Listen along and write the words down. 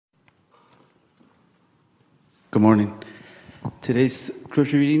Good morning. Today's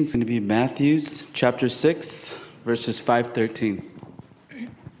scripture reading is going to be Matthew chapter 6, verses 5-13.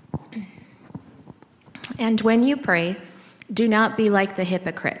 And when you pray, do not be like the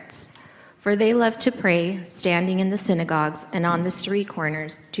hypocrites, for they love to pray, standing in the synagogues and on the street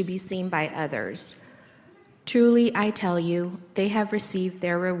corners, to be seen by others. Truly, I tell you, they have received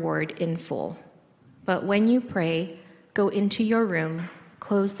their reward in full. But when you pray, go into your room,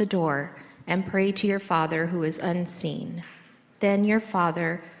 close the door, and pray to your Father who is unseen. Then your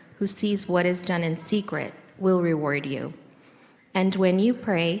Father, who sees what is done in secret, will reward you. And when you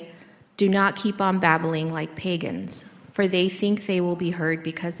pray, do not keep on babbling like pagans, for they think they will be heard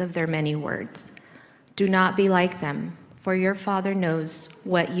because of their many words. Do not be like them, for your Father knows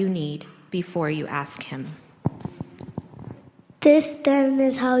what you need before you ask him. This then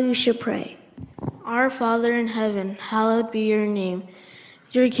is how you should pray. Our Father in heaven, hallowed be your name.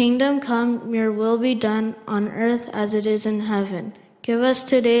 Your kingdom come, your will be done on earth as it is in heaven. Give us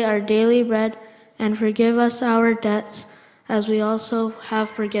today our daily bread, and forgive us our debts, as we also have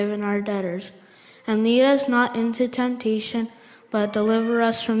forgiven our debtors. And lead us not into temptation, but deliver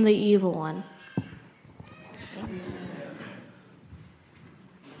us from the evil one.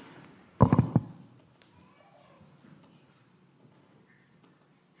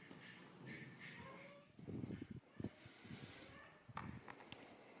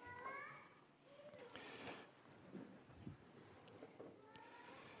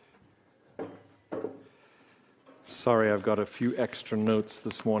 Sorry, I've got a few extra notes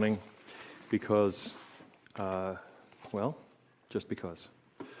this morning because, just because.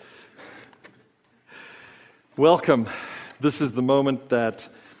 Welcome. This is the moment that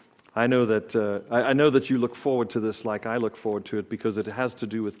I know that you look forward to this like I look forward to it, because it has to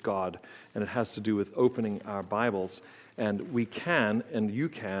do with God, and it has to do with opening our Bibles. And we can, and you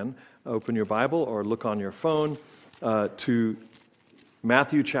can, open your Bible or look on your phone to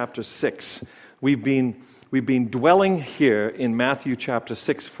Matthew chapter 6. We've been dwelling here in Matthew chapter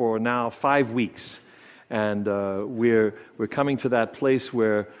 6 for now 5 weeks, and we're coming to that place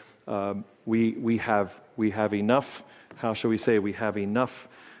where we have enough. How shall we say? We have enough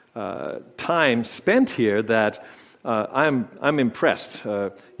time spent here that I'm impressed.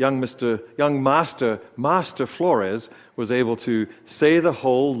 Young Master Flores was able to say the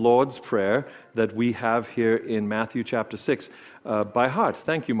whole Lord's Prayer that we have here in Matthew chapter 6 by heart.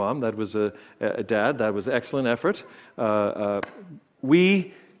 Thank you, Mom. That was Dad. That was excellent effort.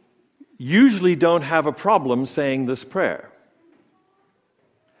 We usually don't have a problem saying this prayer.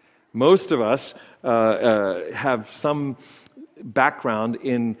 Most of us have some background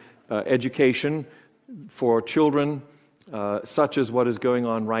in education for children, such as what is going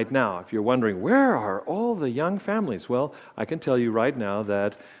on right now. If you're wondering, where are all the young families? Well, I can tell you right now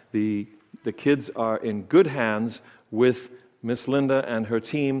that the kids are in good hands with Miss Linda and her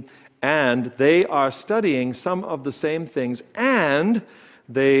team, and they are studying some of the same things, and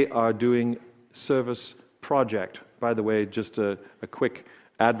they are doing service project. By the way, just a quick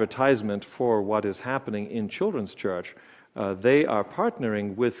advertisement for what is happening in Children's Church. They are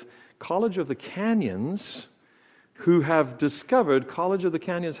partnering with College of the Canyons, College of the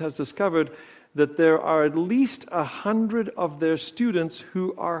Canyons has discovered that there are at least 100 of their students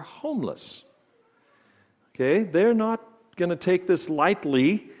who are homeless. Okay, they're not going to take this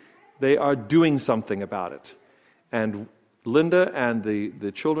lightly. They are doing something about it. And Linda and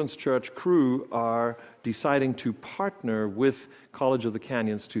the Children's Church crew are deciding to partner with College of the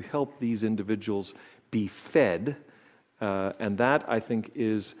Canyons to help these individuals be fed. And that, I think,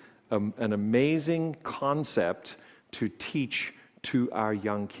 is an amazing concept to teach to our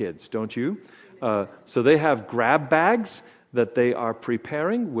young kids, don't you? So they have grab bags that they are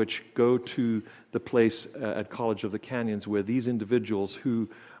preparing, which go to the place at College of the Canyons where these individuals who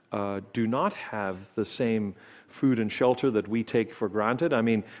do not have the same food and shelter that we take for granted. I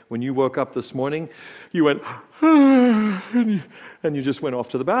mean, when you woke up this morning, you went, and you just went off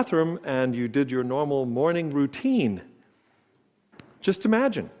to the bathroom and you did your normal morning routine. Just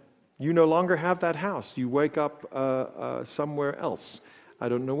imagine, you no longer have that house. You wake up somewhere else. I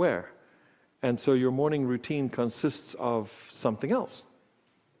don't know where. And so your morning routine consists of something else.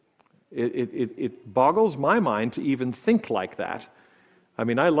 It boggles my mind to even think like that. I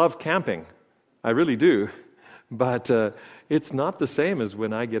mean, I love camping. I really do. But it's not the same as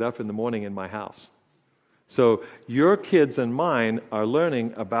when I get up in the morning in my house. So your kids and mine are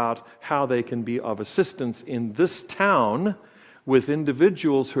learning about how they can be of assistance in this town with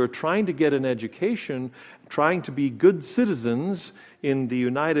individuals who are trying to get an education, trying to be good citizens in the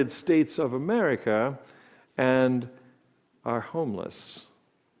United States of America, and are homeless.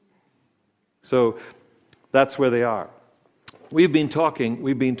 So That's where they are. We've been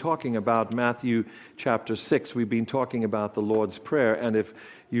talking about Matthew chapter 6. We've been talking about the Lord's Prayer. And if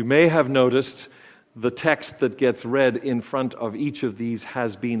you may have noticed, the text that gets read in front of each of these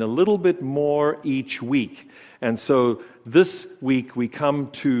has been a little bit more each week. And so this week we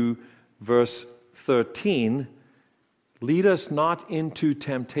come to verse 13. Lead us not into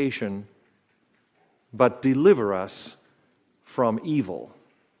temptation, but deliver us from evil.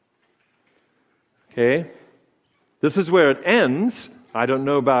 Okay? This is where it ends. I don't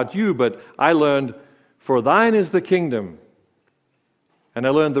know about you, but I learned, for thine is the kingdom. And I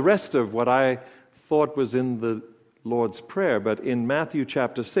learned the rest of what I thought was in the Lord's Prayer. But in Matthew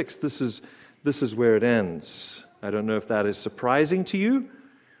chapter 6, this is where it ends. I don't know if that is surprising to you.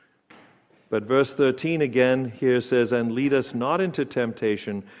 But verse 13 again here says, and lead us not into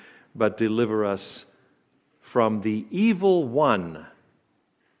temptation, but deliver us from the evil one.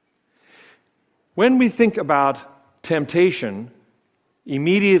 When we think about temptation,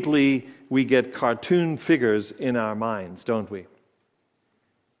 immediately we get cartoon figures in our minds, don't we?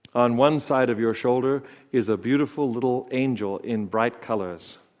 On one side of your shoulder is a beautiful little angel in bright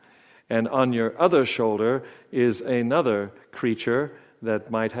colors. And on your other shoulder is another creature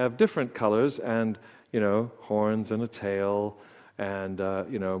that might have different colors and, horns and a tail and,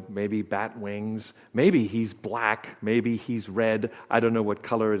 maybe bat wings. Maybe he's black, maybe he's red. I don't know what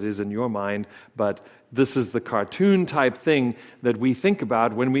color it is in your mind, but this is the cartoon type thing that we think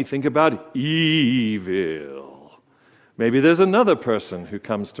about when we think about evil. Maybe there's another person who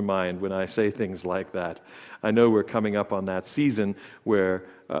comes to mind when I say things like that. I know we're coming up on that season where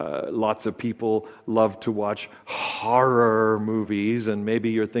lots of people love to watch horror movies, and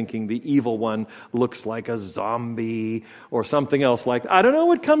maybe you're thinking the evil one looks like a zombie or something else like that. I don't know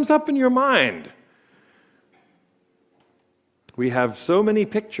what comes up in your mind. We have so many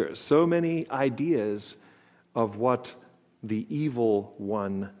pictures, so many ideas of what the evil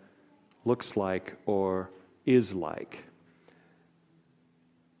one looks like or is like.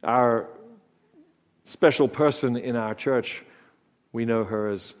 Our special person in our church, we know her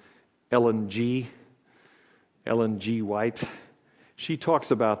as Ellen G. White. She talks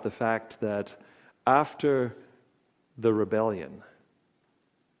about the fact that after the rebellion,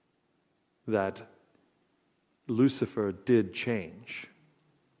 that Lucifer did change.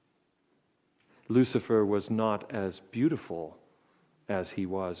 Lucifer was not as beautiful as he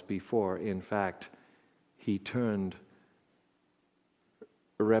was before. In fact, he turned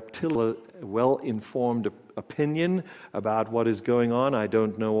a reptilian, well-informed opinion about what is going on. I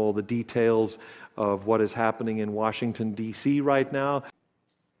don't know all the details of what is happening in Washington, D.C. right now. I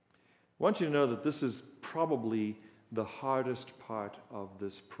want you to know that this is probably the hardest part of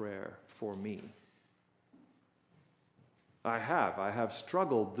this prayer for me. I have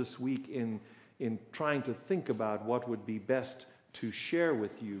struggled this week in trying to think about what would be best to share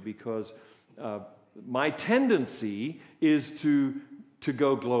with you, because my tendency is to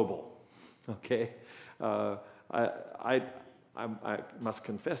go global. Okay, I must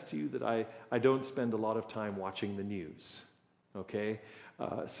confess to you that I don't spend a lot of time watching the news. Okay,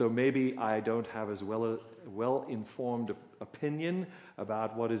 so maybe I don't have as well-informed opinion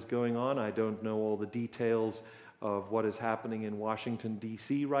about what is going on. I don't know all the details of what is happening in Washington,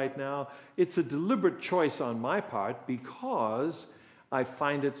 D.C. right now. It's a deliberate choice on my part because I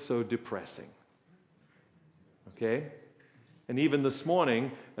find it so depressing. Okay? And even this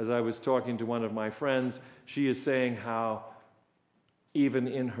morning, as I was talking to one of my friends, she is saying how even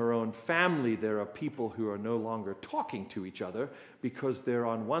in her own family there are people who are no longer talking to each other because they're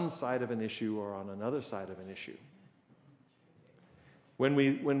on one side of an issue or on another side of an issue. When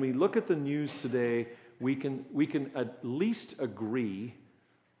we look at the news today, we can at least agree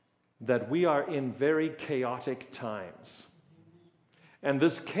that we are in very chaotic times. And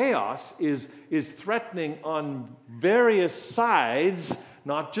this chaos is threatening on various sides,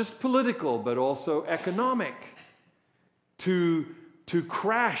 not just political, but also economic, to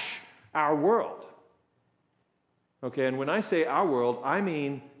crash our world. Okay, and when I say our world, I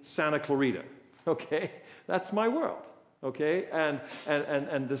mean Santa Clarita. Okay, that's my world. Okay,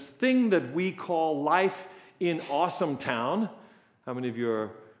 and this thing that we call life in Awesome Town. How many of you are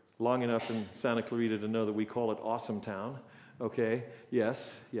long enough in Santa Clarita to know that we call it Awesome Town? Okay,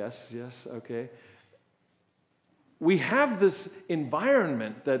 yes, okay. We have this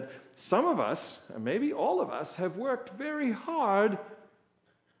environment that some of us, and maybe all of us, have worked very hard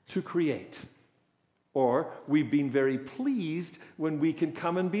to create. Or we've been very pleased when we can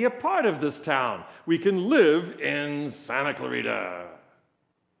come and be a part of this town. We can live in Santa Clarita.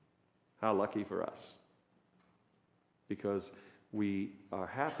 How lucky for us. Because we are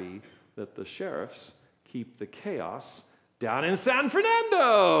happy that the sheriffs keep the chaos down in San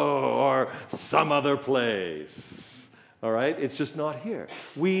Fernando or some other place. All right? It's just not here.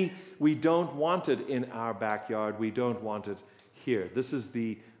 We don't want it in our backyard. We don't want it here. This is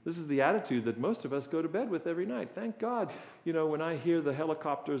the attitude that most of us go to bed with every night. Thank God, when I hear the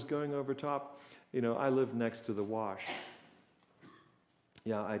helicopters going over top, I live next to the wash.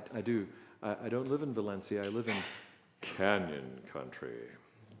 Yeah, I do. I don't live in Valencia. I live in Canyon Country.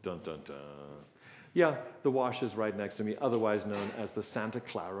 Dun, dun, dun. Yeah, the wash is right next to me, otherwise known as the Santa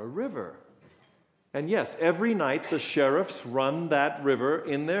Clara River. And yes, every night the sheriffs run that river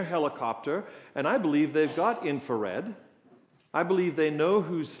in their helicopter, and I believe they've got infrared. I believe they know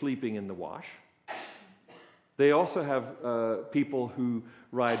who's sleeping in the wash. They also have people who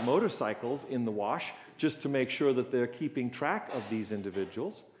ride motorcycles in the wash just to make sure that they're keeping track of these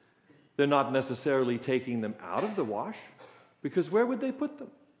individuals. They're not necessarily taking them out of the wash, because where would they put them?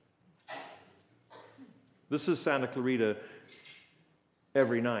 This is Santa Clarita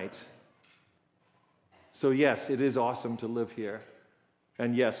every night. So yes, it is awesome to live here.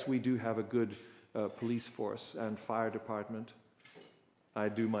 And yes, we do have a good police force and fire department. I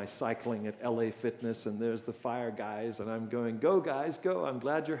do my cycling at LA Fitness, and there's the fire guys, and I'm going, go guys, go. I'm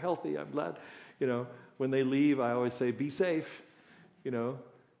glad you're healthy. I'm glad, when they leave, I always say, be safe,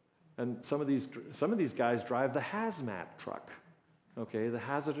 And some of these guys drive the hazmat truck, okay, the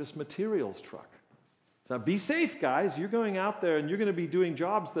hazardous materials truck. So be safe, guys. You're going out there and you're going to be doing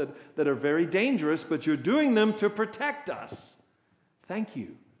jobs that are very dangerous, but you're doing them to protect us. Thank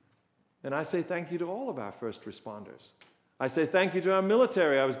you. And I say thank you to all of our first responders. I say thank you to our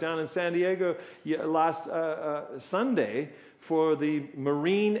military. I was down in San Diego last Sunday for the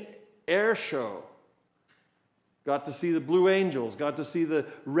Marine Air Show. Got to see the Blue Angels, got to see the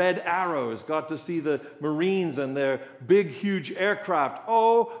Red Arrows, got to see the Marines and their big, huge aircraft.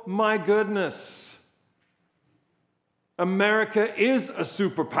 Oh, my goodness. America is a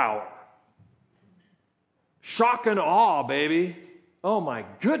superpower. Shock and awe, baby. Oh, my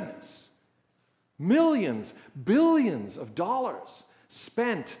goodness. Millions, billions of dollars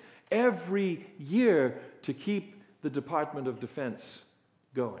spent every year to keep the Department of Defense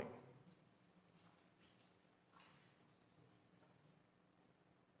going.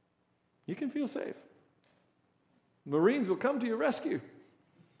 You can feel safe. Marines will come to your rescue.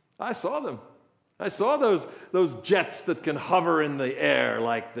 I saw them. I saw those jets that can hover in the air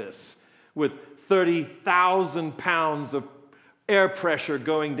like this with 30,000 pounds of air pressure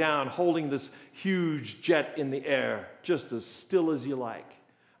going down, holding this huge jet in the air, just as still as you like.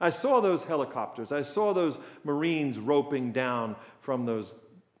 I saw those helicopters. I saw those Marines roping down from those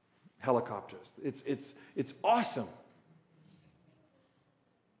helicopters. It's awesome.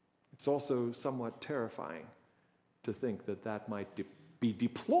 It's also somewhat terrifying to think that might be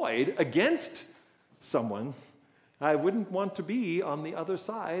deployed against someone. I wouldn't want to be on the other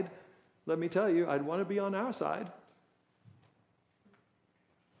side. Let me tell you, I'd want to be on our side.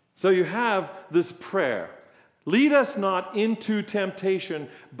 So you have this prayer. Lead us not into temptation,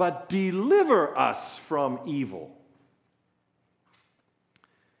 but deliver us from evil.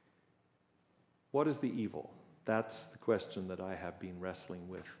 What is the evil? That's the question that I have been wrestling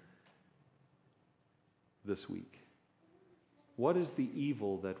with this week. What is the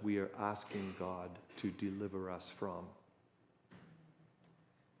evil that we are asking God to deliver us from?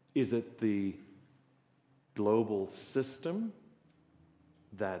 Is it the global system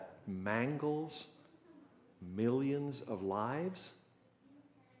that mangles millions of lives?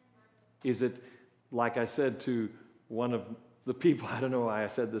 Is it, like I said to one of the people, I don't know why I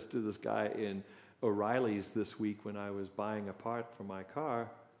said this to this guy in O'Reilly's this week when I was buying a part for my car,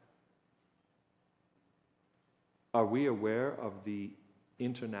 are we aware of the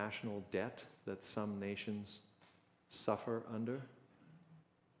international debt that some nations suffer under?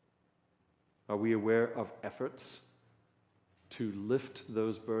 Are we aware of efforts to lift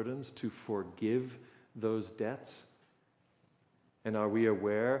those burdens, to forgive those debts? And are we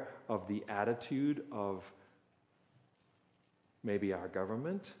aware of the attitude of maybe our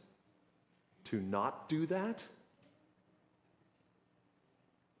government to not do that?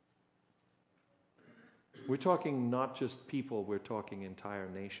 We're talking not just people, we're talking entire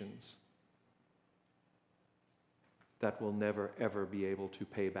nations that will never, ever be able to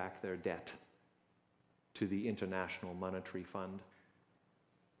pay back their debt to the International Monetary Fund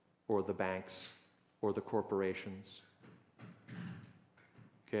or the banks or the corporations.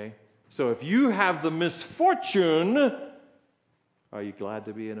 Okay? So if you have the misfortune, are you glad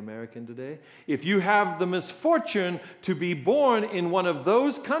to be an American today? If you have the misfortune to be born in one of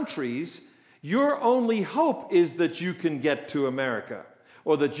those countries, your only hope is that you can get to America.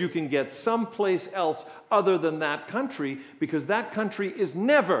 or that you can get someplace else other than that country, because that country is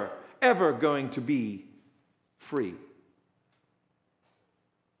never, ever going to be free.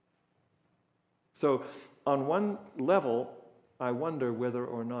 So, on one level, I wonder whether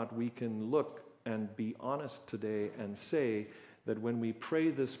or not we can look and be honest today and say that when we pray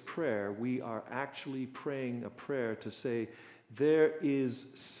this prayer, we are actually praying a prayer to say, there is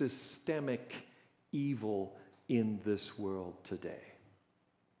systemic evil in this world today.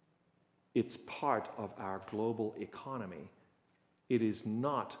 It's part of our global economy. It is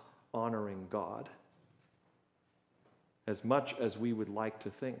not honoring God, as much as we would like to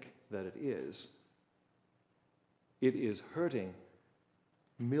think that it is. It is hurting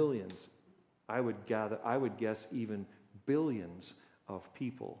millions, I would guess even billions of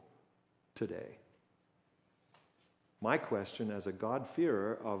people today. My question as a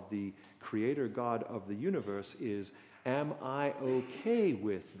God-fearer of the Creator God of the universe is, am I okay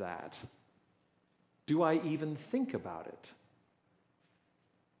with that? Do I even think about it?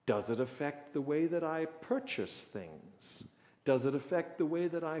 Does it affect the way that I purchase things? Does it affect the way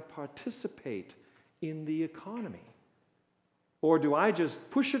that I participate in the economy? Or do I just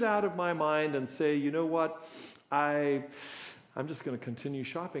push it out of my mind and say, you know what, I'm just going to continue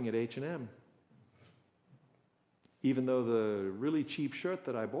shopping at H&M. Even though the really cheap shirt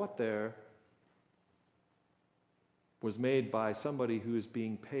that I bought there was made by somebody who is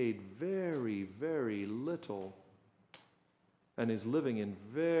being paid very, very little and is living in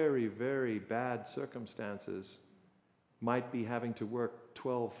very, very bad circumstances, might be having to work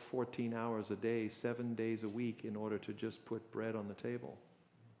 12, 14 hours a day, 7 days a week in order to just put bread on the table.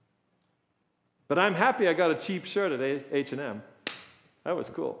 But I'm happy I got a cheap shirt at H&M. That was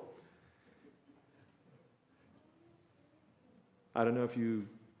cool. I don't know if you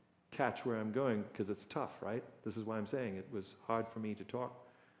catch where I'm going, because it's tough, right? This is why I'm saying it was hard for me to talk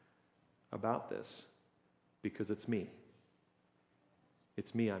about this, because it's me.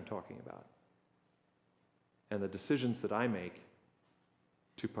 It's me I'm talking about. And the decisions that I make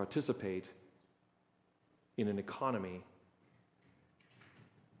to participate in an economy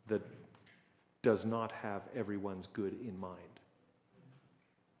that does not have everyone's good in mind.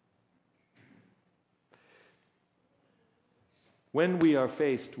 When we are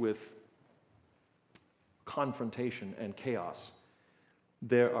faced with confrontation and chaos,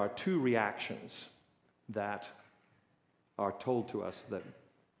 there are two reactions that are told to us that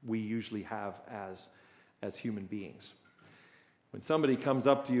we usually have as human beings. When somebody comes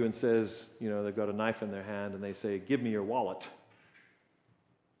up to you and says, you know, they've got a knife in their hand and they say, give me your wallet,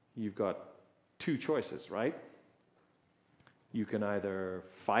 you've got two choices, right? You can either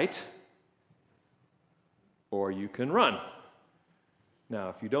fight or you can run. Now,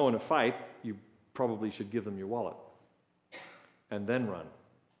 if you don't want to fight, you probably should give them your wallet and then run.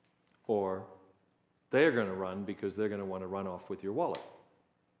 Or they're going to run because they're going to want to run off with your wallet.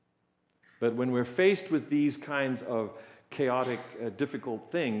 But when we're faced with these kinds of chaotic,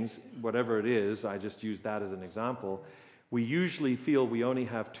 difficult things, whatever it is, I just use that as an example, we usually feel we only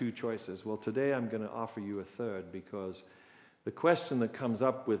have two choices. Well, today I'm going to offer you a third, because the question that comes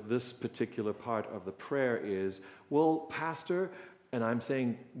up with this particular part of the prayer is, well, Pastor, and I'm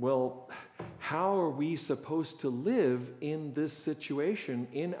saying, well, how are we supposed to live in this situation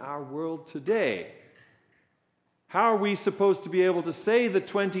in our world today? How are we supposed to be able to say the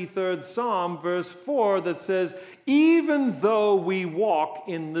 23rd Psalm, verse 4, that says, even though we walk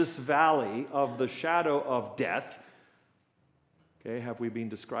in this valley of the shadow of death, okay, have we been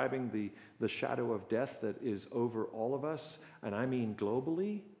describing the shadow of death that is over all of us, and I mean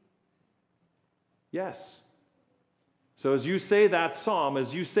globally? Yes. So as you say that psalm,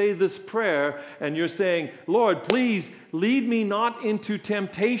 as you say this prayer, and you're saying, Lord, please lead me not into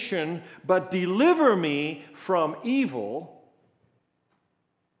temptation, but deliver me from evil,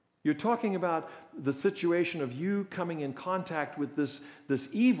 you're talking about the situation of you coming in contact with this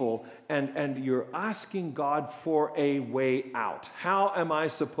evil, and you're asking God for a way out. How am I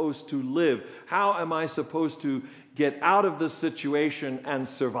supposed to live? How am I supposed to get out of this situation and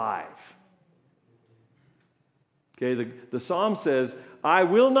survive? Okay, the psalm says, I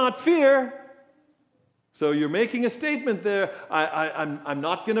will not fear. So you're making a statement there. I'm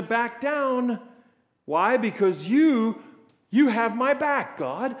not going to back down. Why? Because you have my back,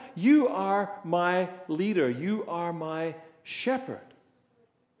 God. You are my leader. You are my shepherd.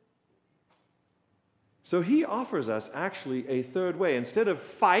 So he offers us actually a third way. Instead of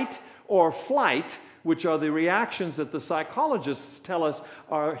fight or flight, which are the reactions that the psychologists tell us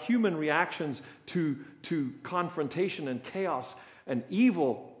are human reactions to confrontation and chaos and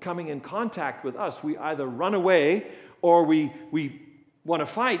evil coming in contact with us, we either run away or we want to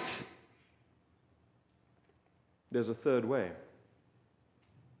fight, there's a third way.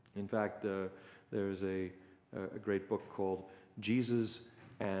 In fact, there's a great book called Jesus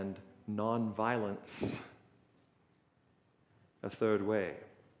and Nonviolence, a third way.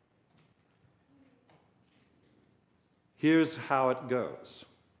 Here's how it goes.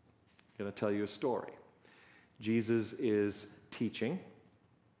 I'm going to tell you a story. Jesus is teaching,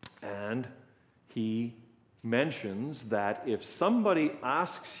 and he mentions that if somebody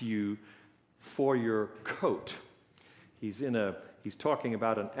asks you for your coat, he's talking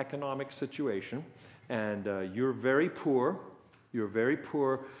about an economic situation, and you're very poor,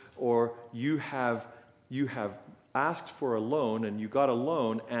 or you have asked for a loan, and you got a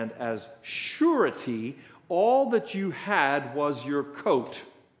loan, and as surety, all that you had was your coat.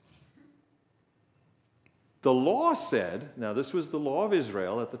 The law said, now this was the law of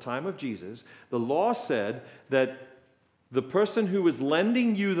Israel at the time of Jesus, the law said that the person who was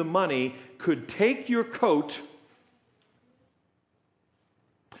lending you the money could take your coat,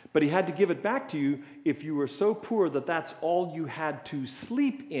 but he had to give it back to you if you were so poor that that's all you had to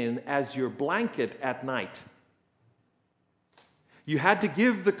sleep in as your blanket at night. You had to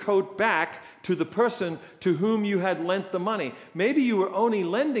give the coat back to the person to whom you had lent the money. Maybe you were only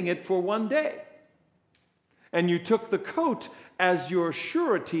lending it for one day, and you took the coat as your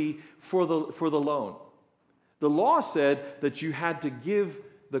surety for the loan. The law said that you had to give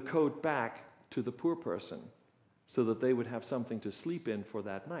the coat back to the poor person so that they would have something to sleep in for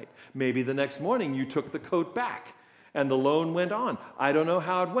that night. Maybe the next morning you took the coat back and the loan went on. I don't know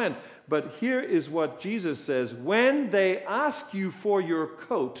how it went, but here is what Jesus says. When they ask you for your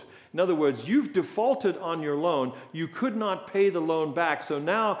coat, in other words, you've defaulted on your loan, you could not pay the loan back, so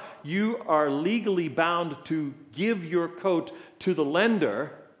now you are legally bound to give your coat to the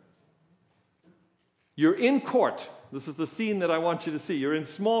lender. You're in court. This is the scene that I want you to see. You're in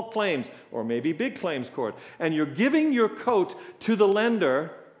small claims, or maybe big claims court, and you're giving your coat to the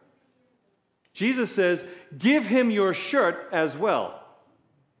lender. Jesus says, give him your shirt as well.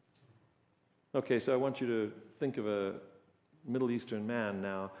 Okay, so I want you to think of a Middle Eastern man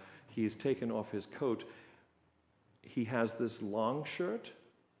now. He's taken off his coat. He has this long shirt.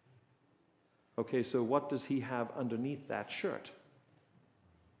 Okay, so what does he have underneath that shirt?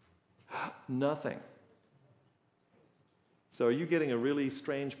 Nothing. So are you getting a really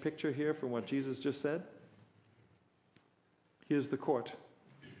strange picture here from what Jesus just said? Here's the court.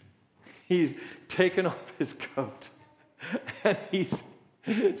 He's taken off his coat and he's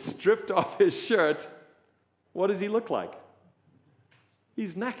stripped off his shirt. What does he look like?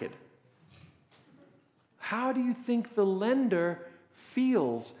 He's naked. How do you think the lender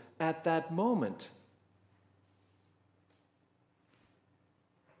feels at that moment?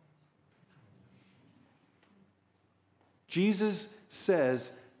 Jesus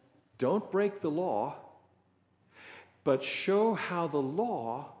says, don't break the law, but show how the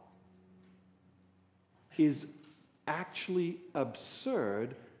law is actually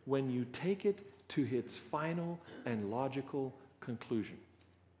absurd when you take it to its final and logical conclusion.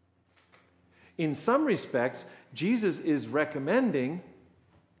 In some respects, Jesus is recommending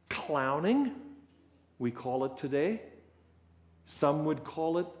clowning, we call it today. Some would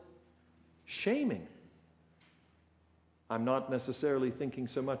call it shaming. I'm not necessarily thinking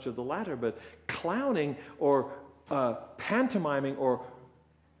so much of the latter, but clowning or pantomiming, or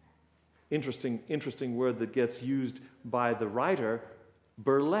interesting word that gets used by the writer,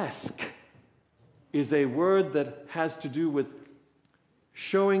 burlesque, is a word that has to do with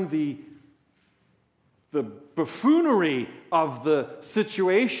showing the buffoonery of the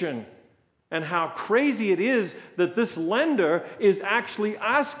situation and how crazy it is that this lender is actually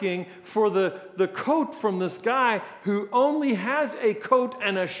asking for the coat from this guy who only has a coat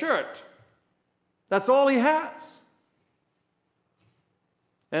and a shirt. That's all he has.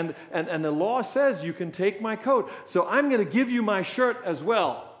 And the law says you can take my coat, so I'm going to give you my shirt as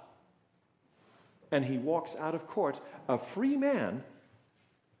well. And he walks out of court a free man,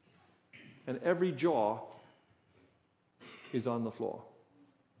 and every jaw is on the floor.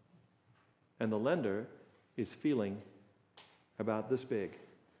 And the lender is feeling about this big.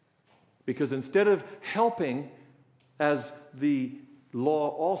 Because instead of helping, as the law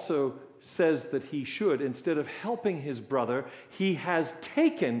also says that he should, instead of helping his brother, he has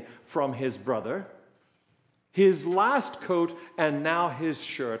taken from his brother his last coat and now his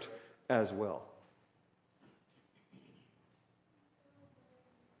shirt as well.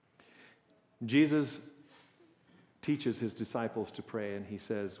 Jesus teaches his disciples to pray, and he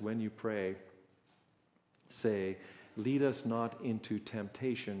says, when you pray, say, lead us not into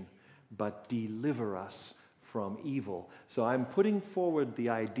temptation, but deliver us from evil. So I'm putting forward the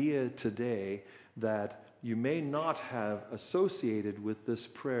idea today that you may not have associated with this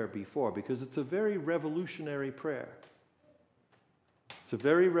prayer before, because it's a very revolutionary prayer. It's a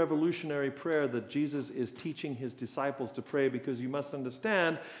very revolutionary prayer that Jesus is teaching his disciples to pray, because you must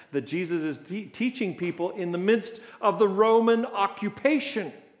understand that Jesus is teaching people in the midst of the Roman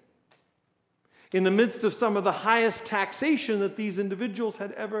occupation, in the midst of some of the highest taxation that these individuals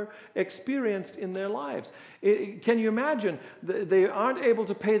had ever experienced in their lives. Can you imagine? They aren't able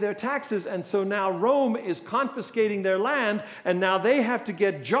to pay their taxes, and so now Rome is confiscating their land, and now they have to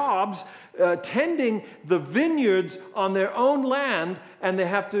get jobs tending the vineyards on their own land, and they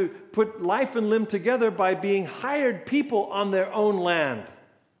have to put life and limb together by being hired people on their own land.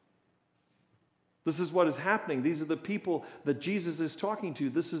 This is what is happening. These are the people that Jesus is talking to.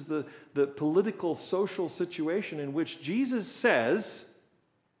 This is the political, social situation in which Jesus says,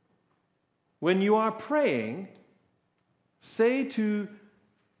 when you are praying, say to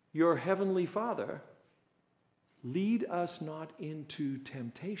your heavenly Father, lead us not into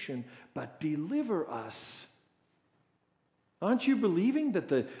temptation, but deliver us. Aren't you believing that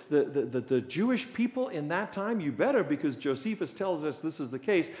the Jewish people in that time, you better, because Josephus tells us this is the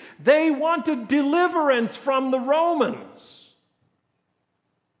case, they wanted deliverance from the Romans.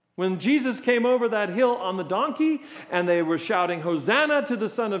 When Jesus came over that hill on the donkey and they were shouting, Hosanna to the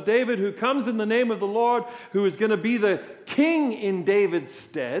Son of David, who comes in the name of the Lord, who is going to be the king in David's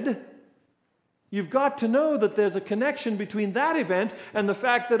stead, you've got to know that there's a connection between that event and the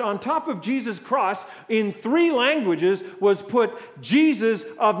fact that on top of Jesus' cross, in 3 languages, was put Jesus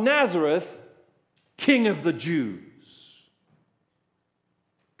of Nazareth, King of the Jews.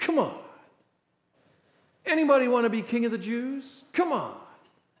 Come on. Anybody want to be King of the Jews? Come on.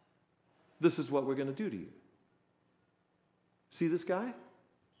 This is what we're going to do to you. See this guy?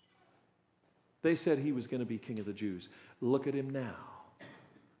 They said he was going to be King of the Jews. Look at him now.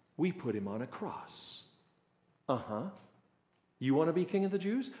 We put him on a cross. You want to be King of the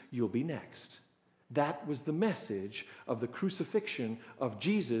Jews? You'll be next. That was the message of the crucifixion of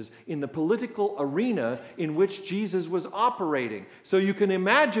Jesus in the political arena in which Jesus was operating. So you can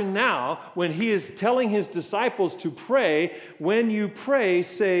imagine now when he is telling his disciples to pray, when you pray,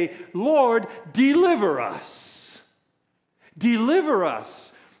 say, Lord, deliver us. Deliver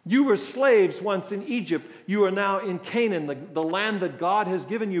us. You were slaves once in Egypt. You are now in Canaan, the land that God has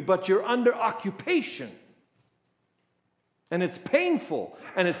given you, but you're under occupation. And it's painful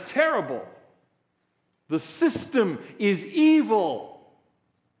and it's terrible. The system is evil.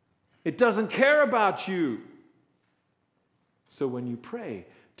 It doesn't care about you. So when you pray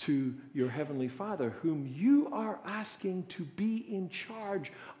to your Heavenly Father, whom you are asking to be in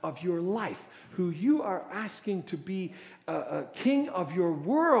charge of your life, who you are asking to be a king of your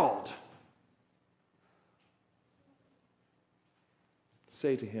world,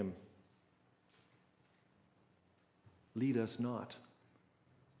 say to him, lead us not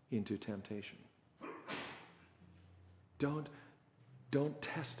into temptation. Don't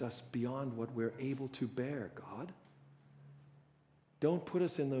test us beyond what we're able to bear, God. Don't put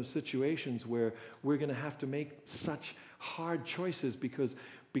us in those situations where we're going to have to make such hard choices because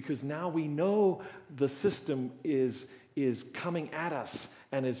now we know the system is coming at us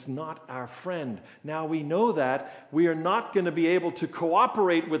and it's not our friend. Now we know that we are not going to be able to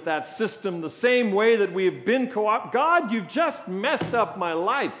cooperate with that system the same way that we have been God, you've just messed up my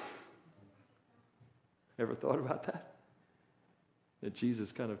life. Ever thought about that? That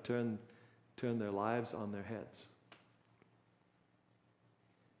Jesus kind of turned their lives on their heads.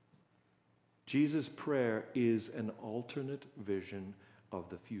 Jesus' prayer is an alternate vision of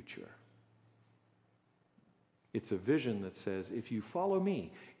the future. It's a vision that says, if you follow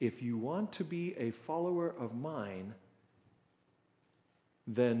me, if you want to be a follower of mine,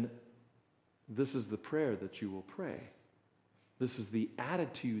 then this is the prayer that you will pray. This is the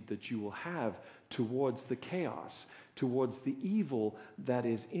attitude that you will have towards the chaos, towards the evil that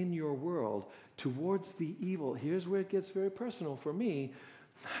is in your world, towards the evil. Here's where it gets very personal for me.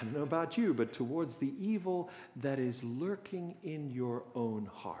 I don't know about you, but towards the evil that is lurking in your own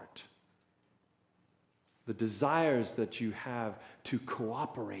heart. The desires that you have to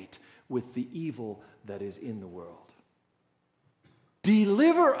cooperate with the evil that is in the world.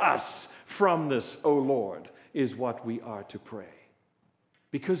 Deliver us from this, O Lord, is what we are to pray.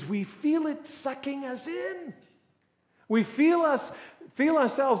 Because we feel it sucking us in. We feel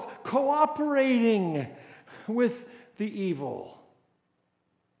ourselves cooperating with the evil.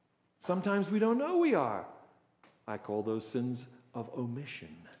 Sometimes we don't know we are. I call those sins of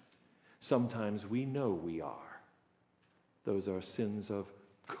omission. Sometimes we know we are. Those are sins of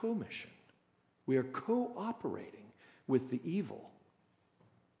commission. We are cooperating with the evil.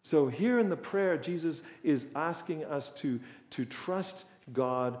 So here in the prayer, Jesus is asking us to trust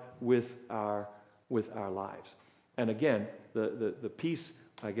God with our lives. And again, the piece,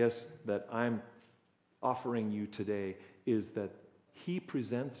 I guess, that I'm offering you today is that he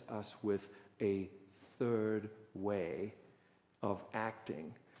presents us with a third way of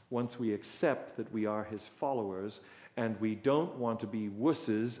acting once we accept that we are his followers, and we don't want to be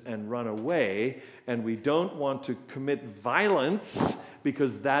wusses and run away, and we don't want to commit violence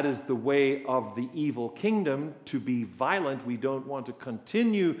because that is the way of the evil kingdom, to be violent. We don't want to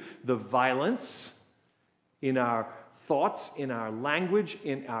continue the violence in our thoughts, in our language,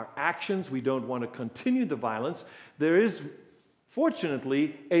 in our actions. We don't want to continue the violence. There is,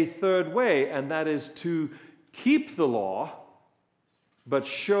 fortunately, a third way, and that is to keep the law, but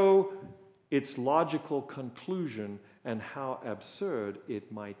show its logical conclusion and how absurd it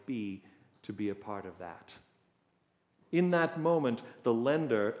might be to be a part of that. In that moment, the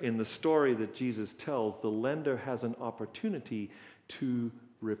lender, in the story that Jesus tells, the lender has an opportunity to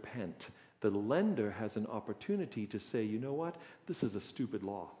repent. The lender has an opportunity to say, you know what? This is a stupid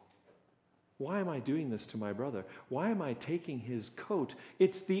law. Why am I doing this to my brother? Why am I taking his coat?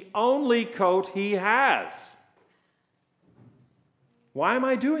 It's the only coat he has. Why am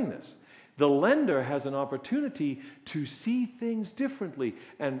I doing this? The lender has an opportunity to see things differently,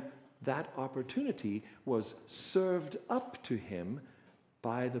 and that opportunity was served up to him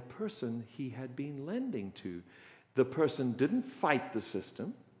by the person he had been lending to. The person didn't fight the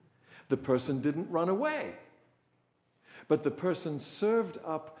system. The person didn't run away. But the person served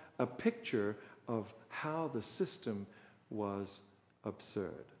up a picture of how the system was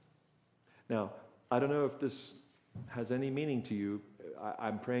absurd. Now, I don't know if this has any meaning to you.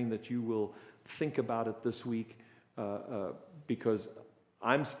 I'm praying that you will think about it this week because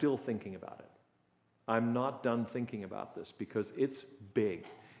I'm still thinking about it. I'm not done thinking about this because it's big.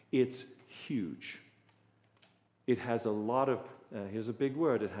 It's huge. It has a lot of, here's a big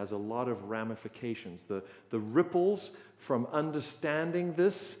word, it has a lot of ramifications. The ripples from understanding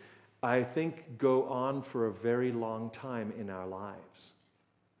this, I think, go on for a very long time in our lives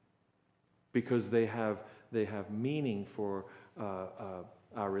because they have meaning for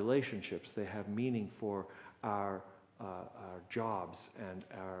our relationships. They have meaning for our jobs and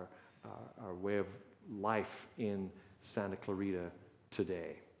our way of life in Santa Clarita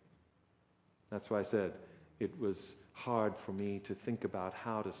today. That's why I said it was hard for me to think about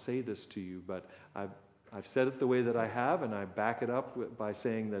how to say this to you, but I've said it the way that I have, and I back it up by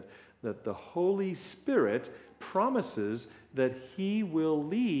saying that the Holy Spirit promises that he will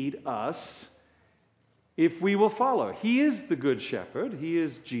lead us if we will follow. He is the Good Shepherd. He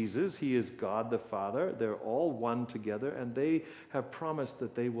is Jesus. He is God the Father. They're all one together, and they have promised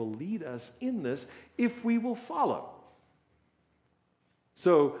that they will lead us in this if we will follow.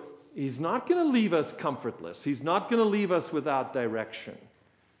 So he's not going to leave us comfortless. He's not going to leave us without direction.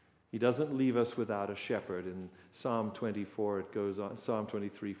 He doesn't leave us without a shepherd. In Psalm 24, it goes on, Psalm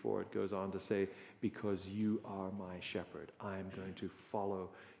 23:4, it goes on to say, because you are my shepherd, I'm going to follow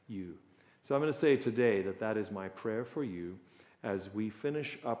you. So I'm going to say today that is my prayer for you as we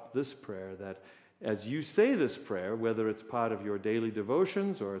finish up this prayer, that as you say this prayer, whether it's part of your daily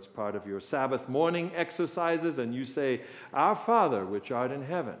devotions or it's part of your Sabbath morning exercises, and you say, Our Father, which art in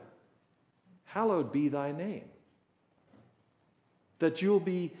heaven, hallowed be thy name. That you'll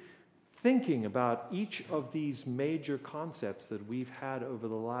be thinking about each of these major concepts that we've had over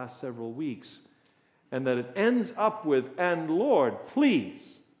the last several weeks, and that it ends up with, and Lord,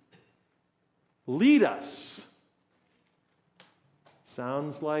 please, lead us.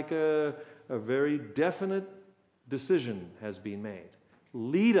 Sounds like a very definite decision has been made.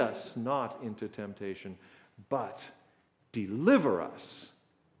 Lead us not into temptation, but deliver us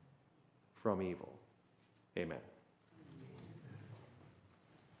from evil. Amen.